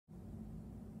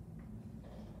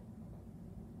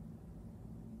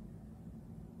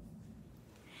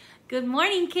Good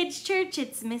morning, Kids Church.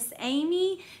 It's Miss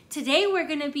Amy. Today we're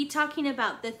going to be talking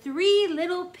about the three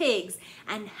little pigs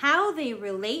and how they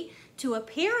relate to a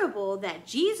parable that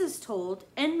Jesus told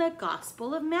in the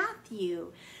Gospel of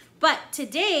Matthew. But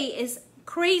today is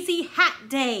Crazy Hat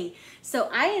Day, so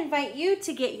I invite you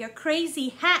to get your crazy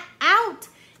hat out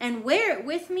and wear it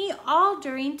with me all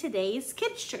during today's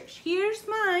Kids Church. Here's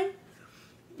mine.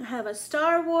 I have a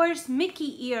Star Wars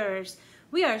Mickey ears.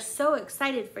 We are so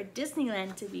excited for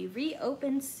Disneyland to be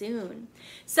reopened soon.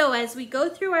 So as we go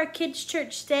through our Kids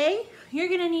Church Day, you're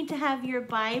going to need to have your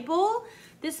Bible.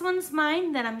 This one's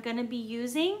mine that I'm going to be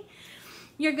using.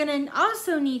 You're going to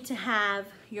also need to have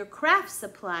your craft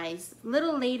supplies a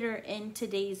little later in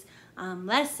today's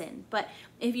lesson. But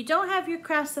if you don't have your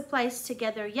craft supplies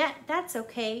together yet, that's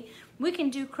okay. We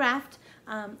can do craft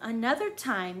another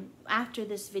time after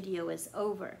this video is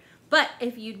over. But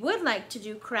if you would like to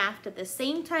do craft at the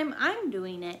same time I'm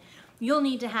doing it, you'll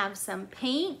need to have some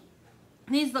paint.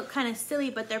 These look kind of silly,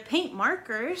 but they're paint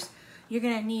markers. You're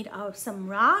going to need some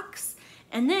rocks.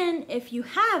 And then if you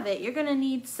have it, you're going to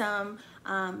need some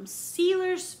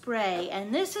sealer spray.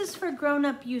 And this is for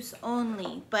grown-up use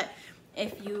only. But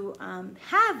if you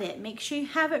have it, make sure you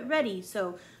have it ready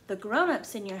so the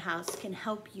grown-ups in your house can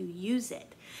help you use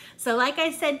it. So like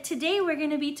I said, today we're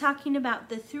going to be talking about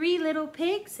the Three Little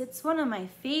Pigs. It's one of my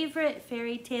favorite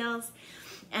fairy tales,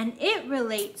 and it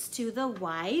relates to the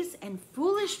wise and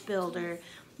foolish builder,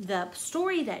 the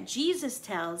story that Jesus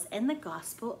tells in the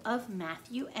Gospel of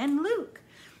Matthew and Luke.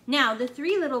 Now, the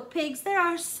Three Little Pigs, there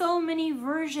are so many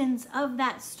versions of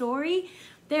that story.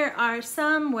 There are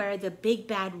some where the big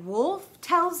bad wolf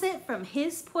tells it from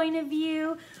his point of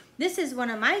view. This is one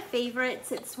of my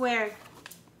favorites. It's where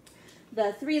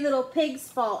the three little pigs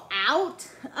fall out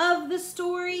of the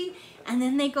story and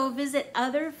then they go visit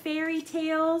other fairy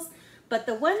tales. But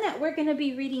the one that we're going to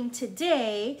be reading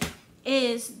today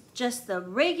is just the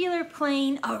regular,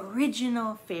 plain,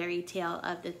 original fairy tale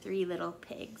of the Three Little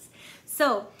Pigs.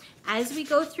 So as we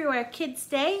go through our Kids'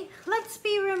 Day, let's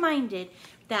be reminded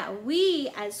that we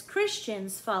as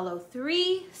Christians follow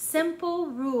three simple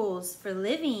rules for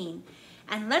living.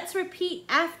 And let's repeat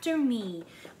after me.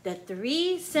 The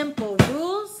three simple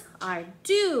rules are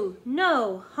do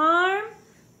no harm,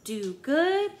 do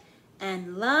good,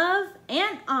 and love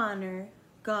and honor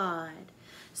God.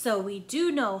 So we do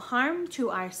no harm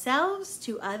to ourselves,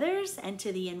 to others, and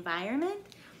to the environment.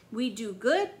 We do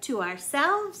good to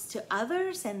ourselves, to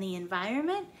others, and the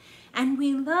environment. And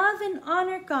we love and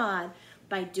honor God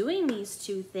by doing these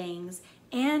two things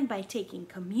and by taking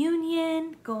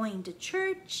communion, going to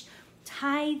church,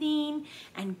 tithing,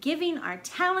 and giving our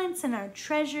talents and our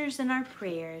treasures and our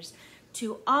prayers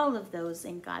to all of those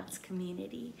in God's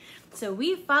community. So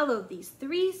we follow these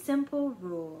three simple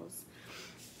rules.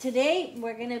 Today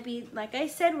we're going to be, like I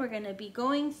said, we're going to be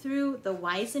going through the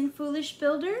wise and foolish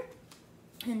builder.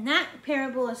 And that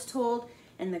parable is told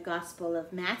in the Gospel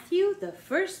of Matthew, the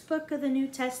first book of the New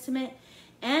Testament,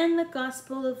 and the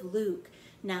Gospel of Luke.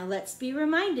 Now let's be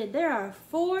reminded there are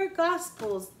 4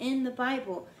 Gospels in the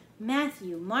Bible: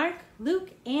 Matthew, Mark,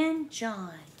 Luke, and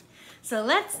John. So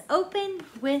let's open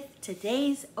with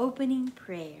today's opening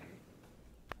prayer.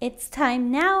 It's time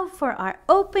now for our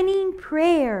opening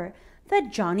prayer, the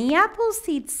Johnny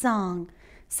Appleseed song.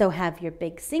 So have your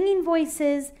big singing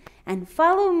voices and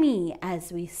follow me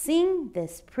as we sing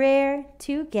this prayer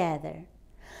together.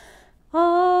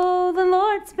 Oh, the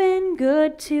Lord's been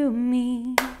good to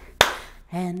me,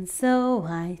 and so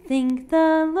I thank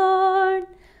the Lord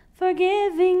for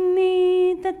giving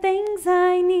me the things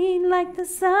I need, like the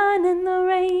sun and the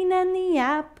rain and the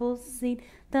apple seed.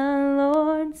 The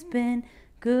Lord's been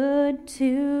good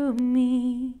to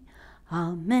me.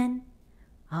 Amen,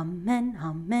 amen,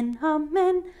 amen,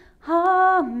 amen,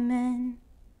 amen.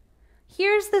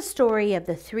 Here's the story of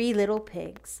the Three Little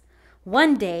Pigs.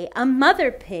 One day, a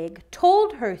mother pig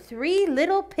told her 3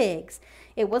 little pigs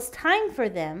it was time for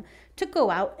them to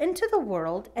go out into the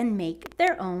world and make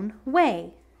their own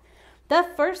way. The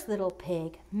first little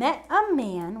pig met a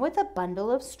man with a bundle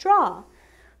of straw.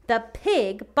 The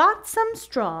pig bought some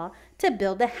straw to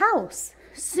build a house.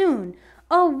 Soon,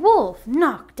 a wolf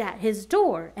knocked at his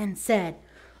door and said,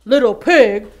 little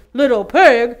pig,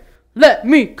 let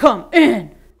me come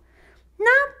in."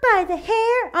 "Not by the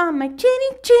hair on my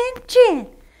chinny chin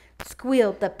chin,"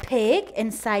 squealed the pig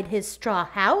inside his straw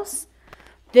house.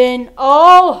 "Then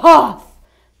I'll huff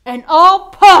and I'll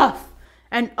puff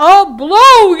and I'll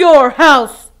blow your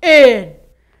house in."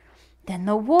 Then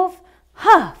the wolf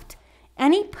huffed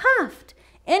and he puffed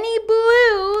and he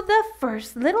blew the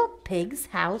first little pig's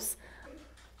house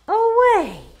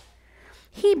away.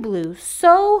 He blew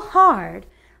so hard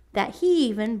that he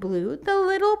even blew the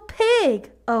little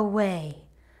pig away.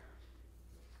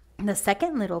 The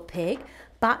second little pig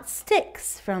bought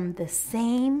sticks from the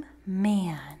same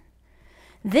man.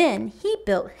 Then he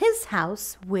built his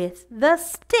house with the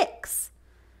sticks.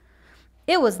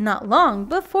 It was not long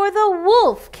before the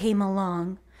wolf came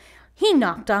along. He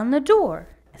knocked on the door,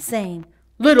 saying,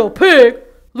 "Little pig,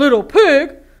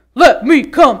 let me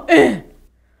come in."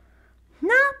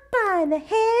 "Not by the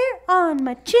hair on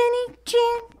my chinny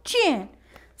chin,"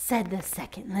 said the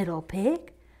second little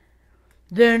pig.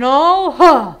 "Then I'll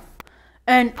huff,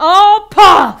 and I'll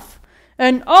puff,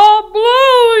 and I'll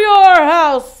blow your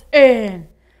house in,"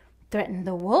 threatened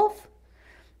the wolf.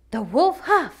 The wolf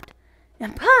huffed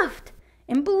and puffed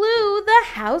and blew the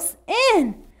house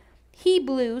in. He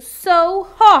blew so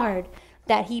hard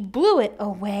that he blew it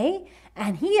away,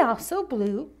 and he also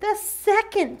blew the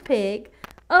second pig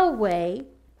away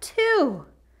too.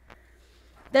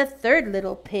 The third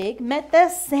little pig met the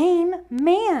same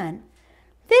man.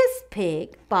 This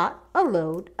pig bought a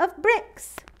load of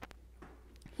bricks.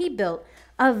 He built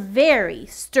a very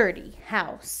sturdy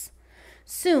house.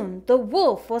 Soon the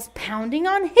wolf was pounding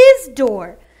on his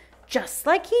door, just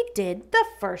like he did the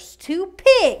first two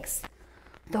pigs.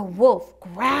 The wolf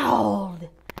growled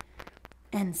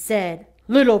and said,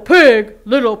 little pig,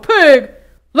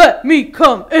 let me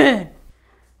come in."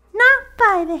 "Not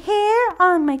by the hair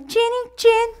on my chinny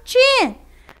chin,"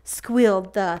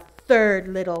 squealed the third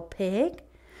little pig.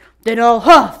 "Then I'll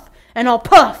huff, and I'll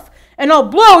puff, and I'll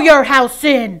blow your house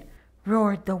in,"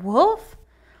 roared the wolf.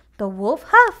 The wolf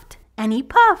huffed, and he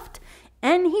puffed,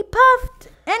 and he puffed,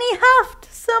 and he huffed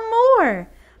some more,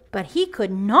 but he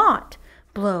could not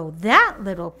blow that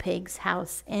little pig's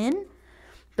house in.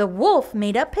 The wolf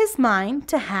made up his mind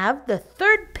to have the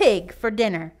third pig for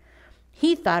dinner.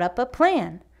 He thought up a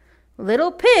plan.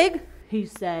 "Little pig," he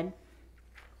said,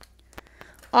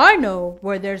 "I know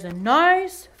where there's a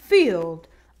nice field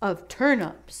of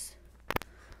turnips."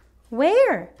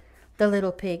 "Where?" the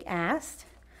little pig asked.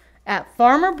 "At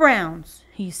Farmer Brown's,"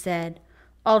 he said.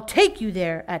 "I'll take you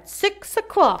there at 6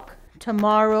 o'clock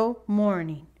tomorrow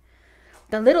morning."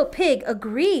 The little pig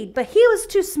agreed, but he was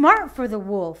too smart for the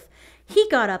wolf. He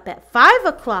got up at 5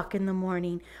 o'clock in the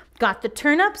morning, got the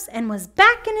turnips, and was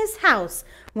back in his house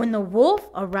when the wolf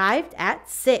arrived at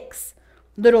 6.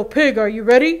 "Little pig, are you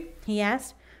ready?" he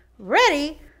asked.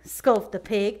 "Ready?" scoffed the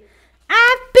pig.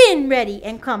 "I've been ready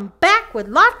and come back with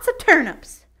lots of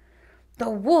turnips." The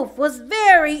wolf was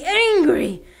very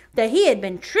angry that he had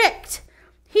been tricked.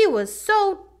 He was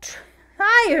so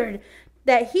tired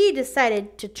that he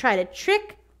decided to try to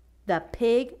trick the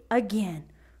pig again.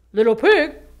 "Little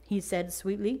pig," he said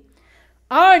sweetly,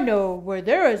 "I know where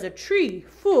there is a tree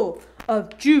full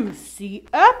of juicy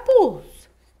apples."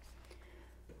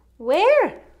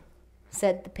 "Where?"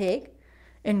 said the pig.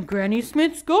 "In Granny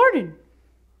Smith's garden,"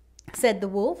 said the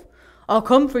wolf. "I'll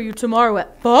come for you tomorrow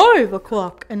at 5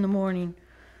 o'clock in the morning.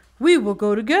 We will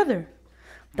go together."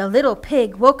 The little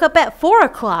pig woke up at 4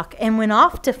 o'clock and went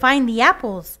off to find the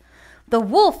apples. The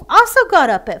wolf also got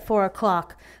up at 4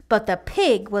 o'clock, but the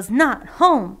pig was not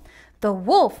home. The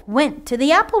wolf went to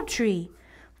the apple tree.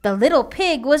 The little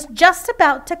pig was just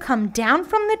about to come down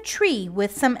from the tree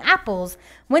with some apples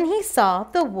when he saw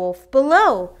the wolf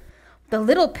below. The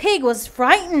little pig was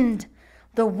frightened.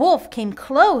 The wolf came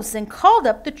close and called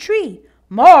up the tree.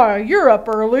 "My, you're up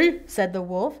early," said the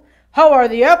wolf. "How are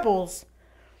the apples?"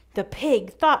 The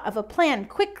pig thought of a plan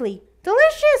quickly.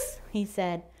 "Delicious," he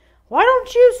said. "Why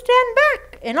don't you stand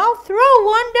back and I'll throw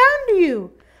one down to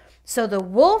you?" So the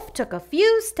wolf took a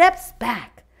few steps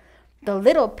back. The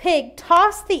little pig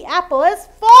tossed the apple as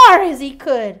far as he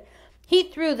could. He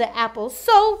threw the apple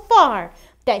so far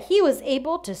that he was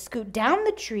able to scoot down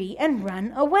the tree and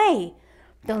run away.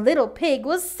 The little pig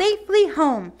was safely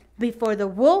home before the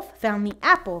wolf found the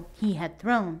apple he had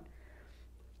thrown.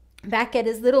 Back at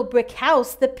his little brick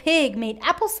house, the pig made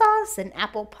applesauce and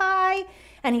apple pie,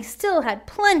 and he still had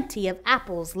plenty of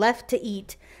apples left to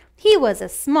eat. He was a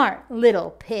smart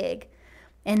little pig.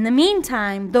 In the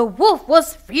meantime, the wolf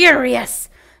was furious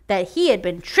that he had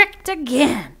been tricked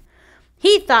again.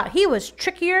 He thought he was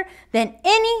trickier than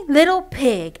any little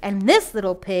pig, and this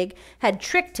little pig had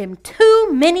tricked him too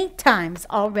many times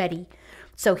already.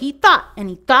 So he thought and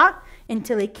he thought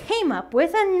until he came up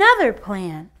with another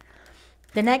plan.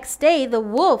 The next day, the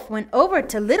wolf went over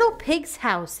to Little Pig's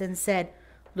house and said,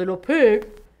 "Little Pig,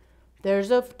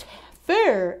 there's a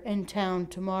fair in town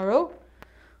tomorrow.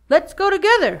 Let's go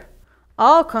together.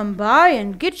 I'll come by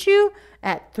and get you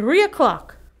at 3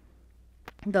 o'clock.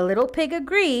 The little pig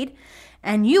agreed,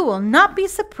 and you will not be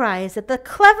surprised that the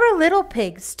clever little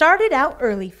pig started out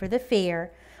early for the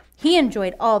fair. He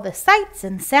enjoyed all the sights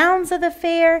and sounds of the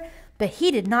fair, but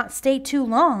he did not stay too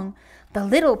long. The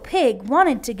little pig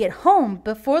wanted to get home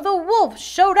before the wolf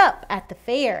showed up at the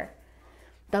fair.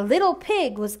 The little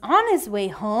pig was on his way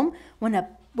home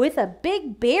with a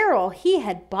big barrel he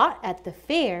had bought at the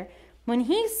fair when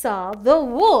he saw the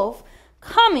wolf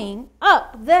coming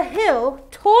up the hill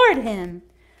toward him.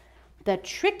 The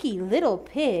tricky little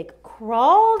pig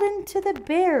crawled into the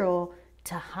barrel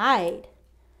to hide.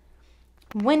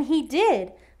 When he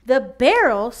did, the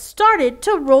barrel started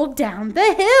to roll down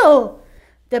the hill.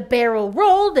 The barrel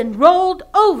rolled and rolled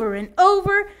over and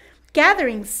over,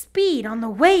 gathering speed on the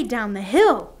way down the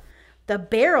hill. The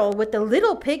barrel with the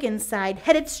little pig inside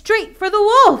headed straight for the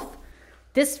wolf.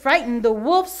 This frightened the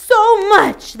wolf so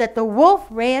much that the wolf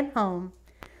ran home.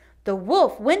 The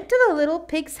wolf went to the little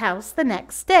pig's house the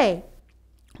next day.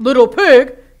 "Little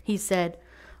pig," he said,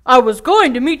 "I was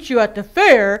going to meet you at the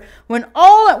fair when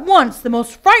all at once the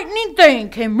most frightening thing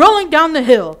came rolling down the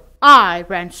hill. I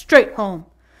ran straight home."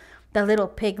 The little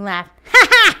pig laughed. "Ha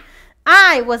ha!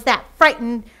 I was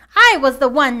the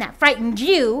one that frightened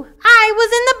you. I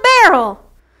was in the barrel."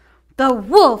 The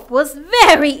wolf was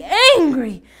very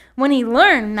angry when he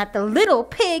learned that the little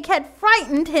pig had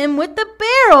frightened him with the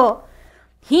barrel.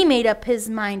 He made up his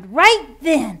mind right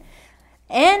then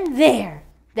and there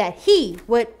that he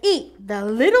would eat the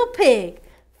little pig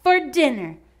for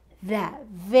dinner that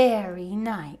very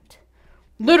night.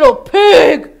 "Little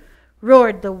pig!"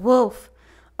 roared the wolf.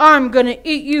 "I'm going to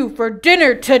eat you for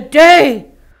dinner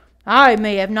today. I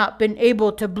may have not been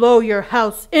able to blow your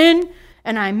house in,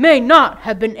 and I may not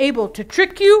have been able to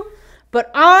trick you, but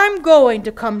I'm going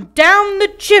to come down the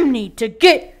chimney to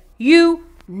get you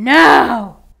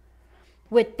now."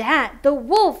 With that, the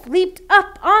wolf leaped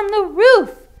up on the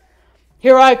roof.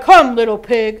 "Here I come, little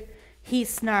pig," he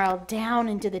snarled down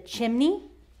into the chimney.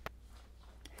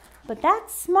 But that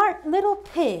smart little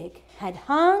pig had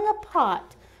hung a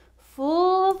pot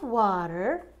full of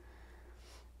water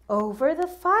over the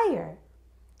fire.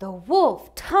 The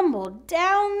wolf tumbled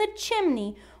down the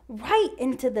chimney right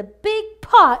into the big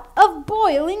pot of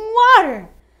boiling water.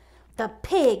 The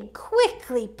pig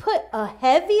quickly put a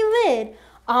heavy lid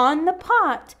on the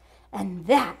pot, and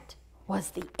that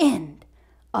was the end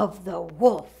of the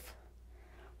wolf.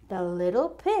 The little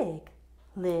pig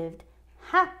lived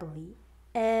happily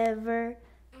ever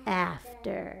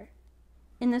after.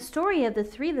 In the story of the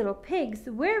three little pigs,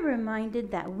 we're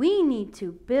reminded that we need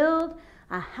to build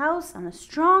a house on a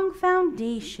strong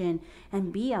foundation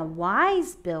and be a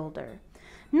wise builder.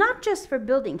 Not just for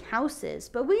building houses,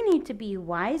 but we need to be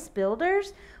wise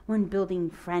builders when building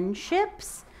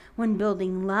friendships, when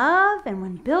building love, and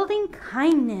when building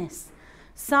kindness.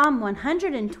 Psalm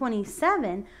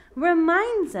 127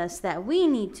 reminds us that we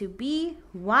need to be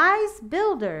wise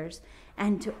builders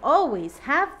and to always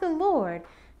have the Lord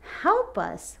help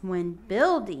us when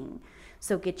building.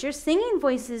 So get your singing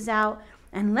voices out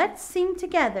and let's sing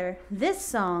together this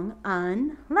song,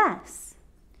 Unless.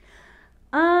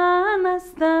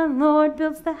 Unless the Lord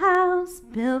builds the house,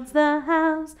 builds the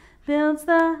house, builds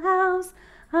the house.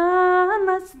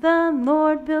 Unless the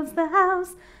Lord builds the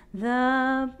house,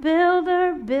 the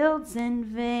builder builds in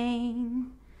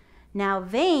vain. Now,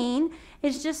 vain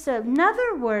is just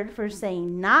another word for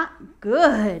saying not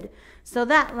good. So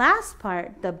that last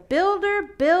part, the builder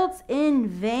builds in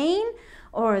vain,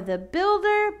 or the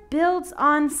builder builds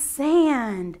on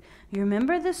sand. You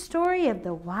remember the story of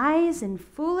the wise and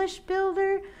foolish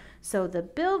builder? So the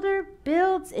builder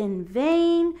builds in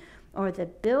vain, or the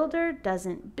builder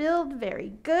doesn't build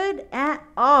very good at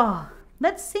all.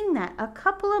 Let's sing that a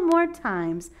couple of more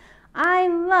times. I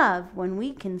love when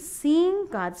we can sing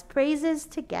God's praises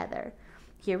together.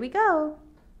 Here we go.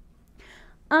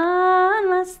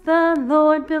 Unless the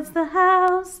Lord builds the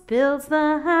house, builds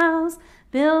the house,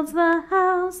 builds the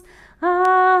house.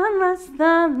 Unless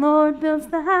the Lord builds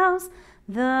the house,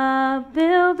 the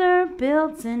builder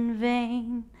builds in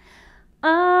vain.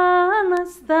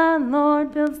 Unless the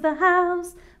Lord builds the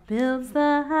house, builds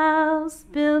the house,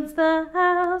 builds the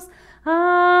house.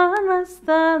 Unless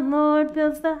the Lord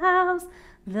builds the house,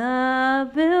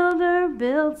 the builder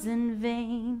builds in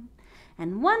vain.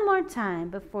 And one more time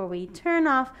before we turn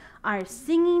off our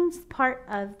singing part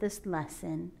of this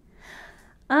lesson.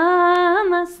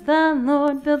 Unless the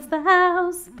Lord builds the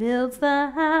house, builds the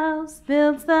house,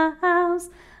 builds the house.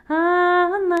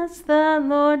 Unless the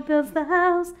Lord builds the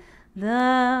house,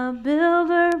 the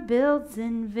builder builds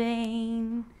in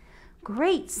vain.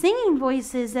 Great singing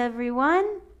voices,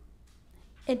 everyone.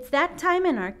 It's that time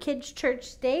in our Kids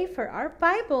Church Day for our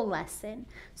Bible lesson.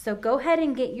 So go ahead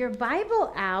and get your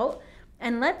Bible out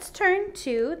And let's turn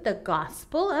to the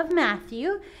Gospel of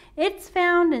Matthew. It's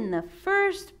found in the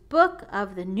first book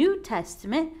of the New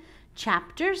Testament,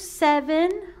 chapter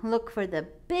 7. Look for the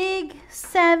big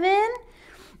 7.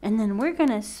 And then we're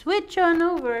going to switch on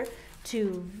over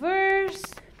to verse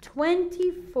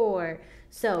 24.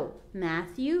 So,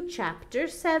 Matthew chapter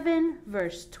 7,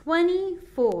 verse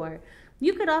 24.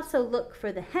 You could also look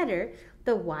for the header,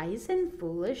 the wise and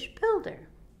foolish builder.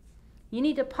 You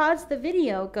need to pause the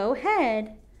video. Go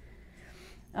ahead.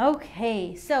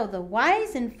 Okay, so the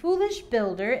wise and foolish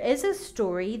builder is a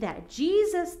story that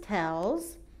Jesus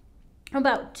tells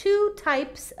about two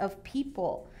types of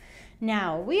people.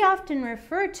 Now, we often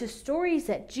refer to stories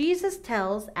that Jesus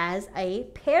tells as a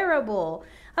parable.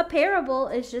 A parable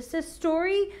is just a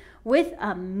story with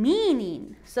a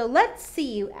meaning. So let's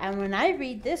see, and when I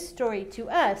read this story to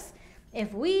us,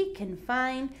 if we can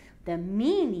find the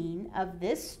meaning of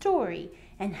this story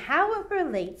and how it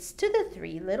relates to the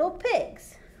 3 little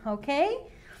pigs. Okay?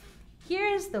 Here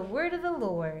is the word of the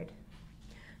Lord.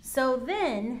 So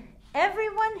then,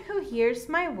 everyone who hears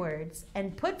my words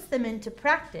and puts them into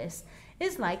practice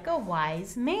is like a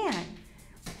wise man.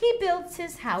 He builds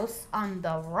his house on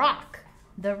the rock.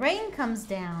 The rain comes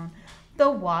down, the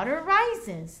water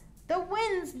rises, the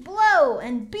winds blow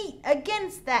and beat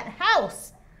against that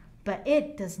house, but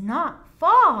it does not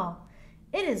fall.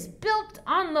 It is built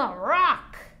on the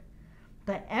rock.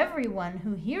 But everyone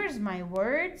who hears my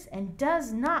words and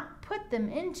does not put them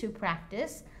into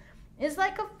practice is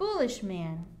like a foolish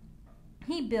man.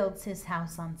 He builds his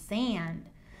house on sand.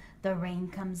 The rain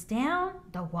comes down,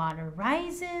 the water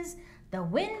rises, the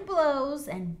wind blows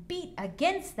and beat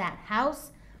against that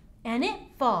house, and it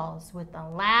falls with a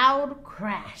loud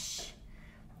crash.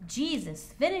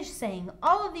 Jesus finished saying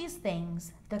all of these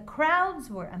things. The crowds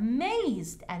were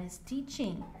amazed at his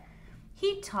teaching.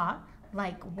 He taught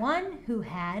like one who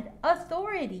had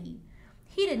authority.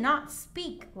 He did not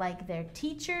speak like their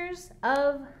teachers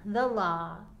of the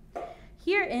law.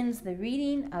 Here ends the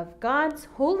reading of God's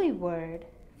holy word.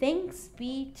 Thanks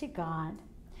be to God.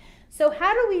 So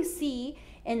how do we see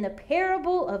in the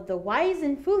parable of the wise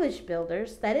and foolish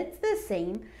builders that it's the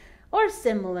same or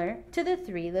similar to the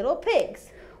 3 little pigs?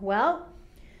 Well,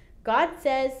 God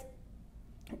says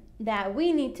that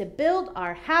we need to build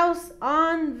our house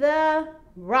on the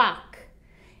rock.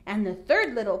 And the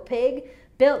 3rd little pig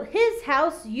built his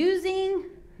house using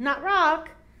not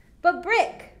rock, but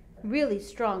brick, really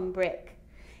strong brick.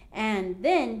 And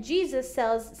then Jesus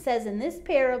says in this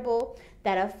parable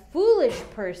that a foolish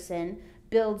person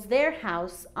builds their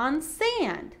house on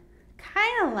sand,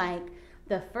 kind of like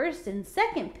the 1st and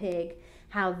 2nd pig,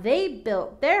 how they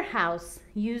built their house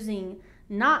using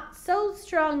not so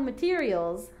strong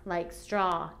materials like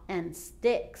straw and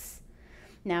sticks.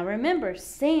 Now remember,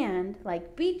 sand,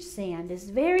 like beach sand, is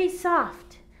very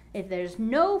soft. If there's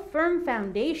no firm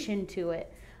foundation to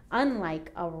it,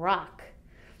 unlike a rock.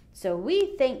 So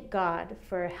we thank God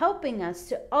for helping us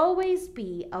to always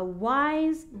be a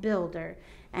wise builder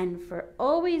and for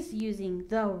always using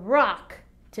the rock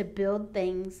to build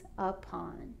things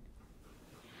upon.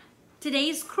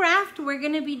 Today's craft, we're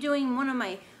going to be doing one of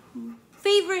my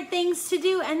favorite things to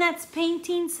do, and that's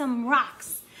painting some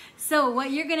rocks. So what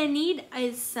you're going to need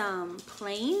is some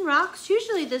plain rocks.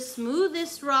 Usually the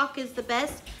smoothest rock is the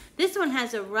best. This one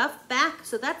has a rough back,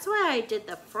 so that's why I did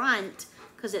the front,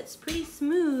 because it's pretty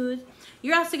smooth.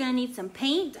 You're also going to need some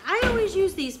paint. I always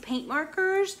use these paint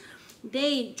markers.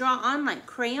 They draw on like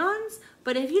crayons,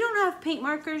 but if you don't have paint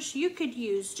markers, you could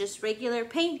use just regular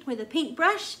paint with a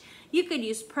paintbrush. You could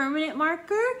use permanent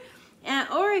marker,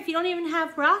 or if you don't even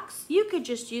have rocks, you could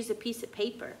just use a piece of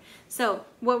paper. So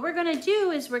what we're going to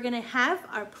do is we're going to have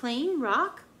our plain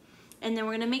rock, and then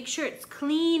we're going to make sure it's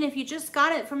clean. If you just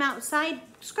got it from outside,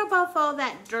 scrub off all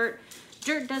that dirt.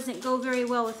 Dirt doesn't go very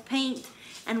well with paint.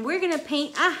 And we're going to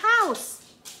paint a house.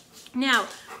 Now,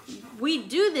 we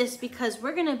do this because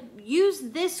we're going to use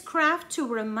this craft to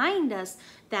remind us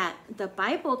that the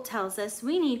Bible tells us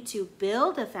we need to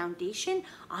build a foundation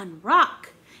on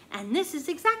rock. And this is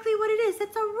exactly what it is.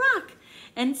 It's a rock.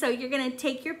 And so you're going to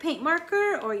take your paint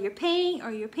marker or your paint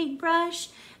or your paintbrush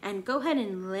and go ahead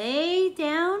and lay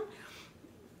down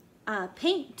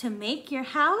paint to make your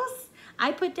house.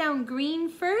 I put down green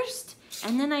first,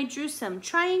 and then I drew some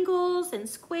triangles and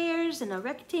squares and a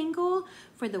rectangle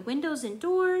for the windows and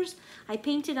doors. I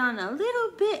painted on a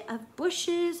little bit of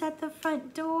bushes at the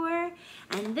front door.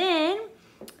 And then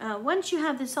once you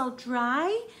have this all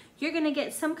dry, you're gonna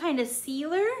get some kind of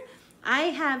sealer. I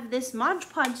have this Mod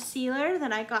Podge sealer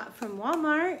that I got from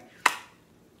Walmart.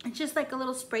 It's just like a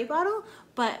little spray bottle,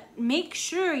 but make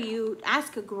sure you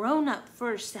ask a grown-up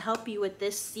first to help you with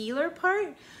this sealer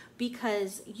part,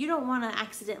 because you don't want to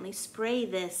accidentally spray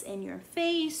this in your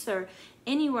face or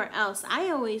anywhere else.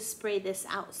 I always spray this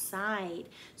outside.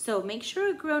 So make sure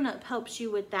a grown-up helps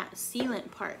you with that sealant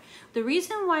part. The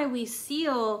reason why we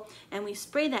seal and we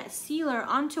spray that sealer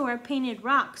onto our painted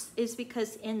rocks is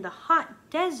because in the hot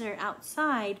desert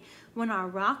outside, when our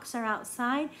rocks are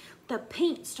outside, the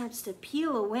paint starts to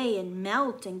peel away and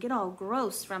melt and get all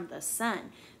gross from the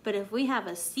sun. But if we have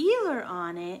a sealer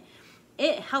on it,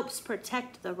 it helps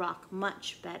protect the rock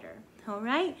much better. All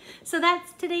right, so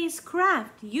that's today's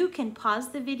craft. You can pause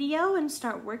the video and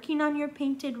start working on your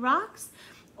painted rocks,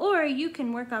 or you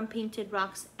can work on painted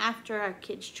rocks after our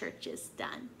kids' church is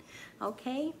done.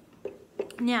 Okay,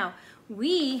 now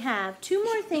we have 2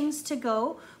 more things to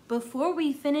go before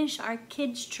we finish our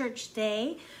kids' church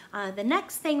day. The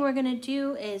next thing we're gonna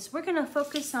do is we're gonna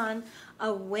focus on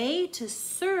a way to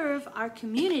serve our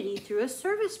community through a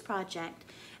service project.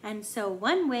 And so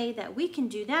one way that we can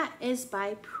do that is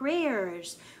by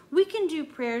prayers. We can do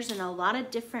prayers in a lot of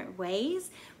different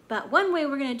ways, but one way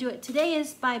we're going to do it today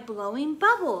is by blowing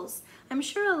bubbles. I'm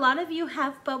sure a lot of you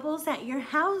have bubbles at your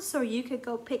house, or you could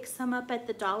go pick some up at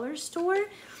the dollar store.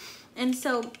 And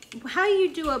so how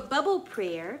you do a bubble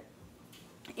prayer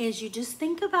is you just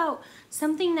think about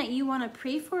something that you want to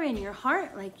pray for in your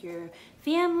heart, like your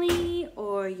family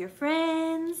or your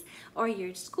friends or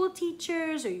your school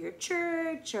teachers or your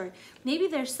church, or maybe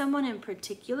there's someone in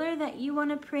particular that you want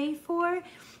to pray for,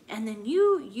 and then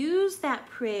you use that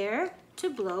prayer to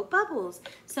blow bubbles.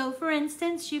 So for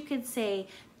instance, you could say,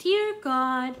 "Dear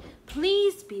God,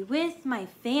 please be with my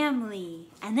family,"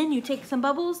 and then you take some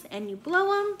bubbles and you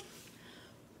blow them.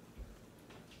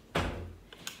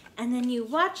 And then you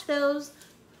watch those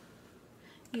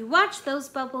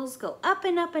bubbles go up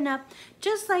and up and up,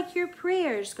 just like your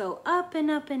prayers go up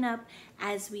and up and up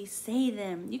as we say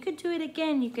them. You could do it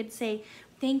again. You could say,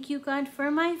 "Thank you, God, for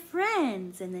my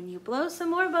friends." And then you blow some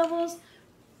more bubbles.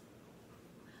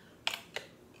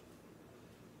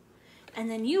 And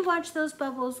then you watch those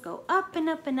bubbles go up and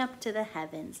up and up to the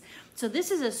heavens. So this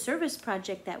is a service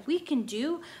project that we can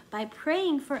do by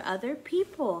praying for other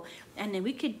people. And then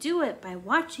we could do it by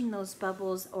watching those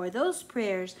bubbles or those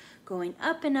prayers going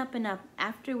up and up and up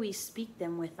after we speak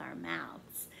them with our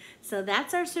mouths. So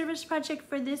that's our service project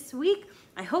for this week.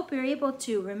 I hope you're able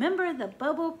to remember the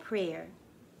bubble prayer.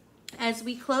 As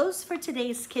we close for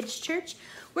today's Kids Church,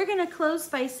 we're going to close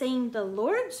by saying the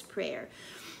Lord's Prayer.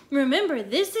 Remember,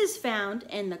 this is found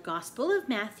in the Gospel of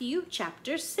Matthew,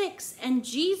 chapter 6, and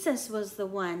Jesus was the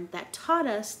one that taught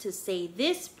us to say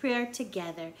this prayer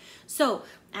together. So,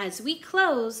 as we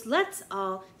close, let's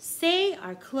all say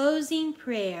our closing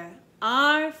prayer.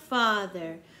 Our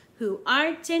Father, who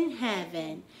art in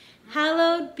heaven,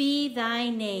 hallowed be thy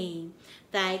name.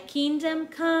 Thy kingdom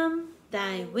come,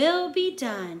 thy will be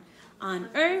done,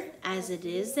 on earth as it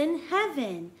is in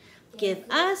heaven. Give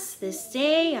us this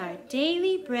day our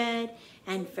daily bread,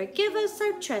 and forgive us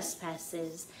our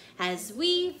trespasses, as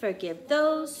we forgive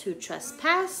those who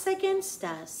trespass against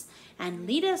us. And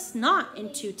lead us not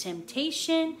into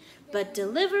temptation, but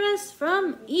deliver us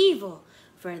from evil.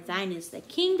 For thine is the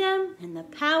kingdom, and the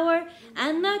power,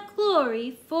 and the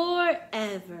glory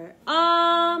forever.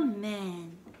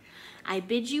 Amen. I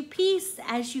bid you peace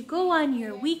as you go on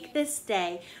your week this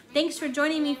day. Thanks for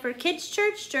joining me for Kids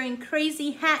Church during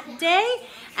Crazy Hat Day,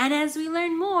 and as we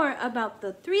learn more about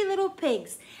the 3 little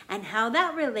pigs and how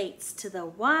that relates to the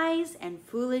wise and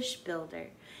foolish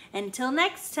builder. Until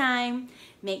next time,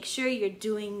 make sure you're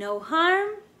doing no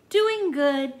harm, doing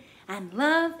good, and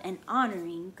love and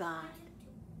honoring God.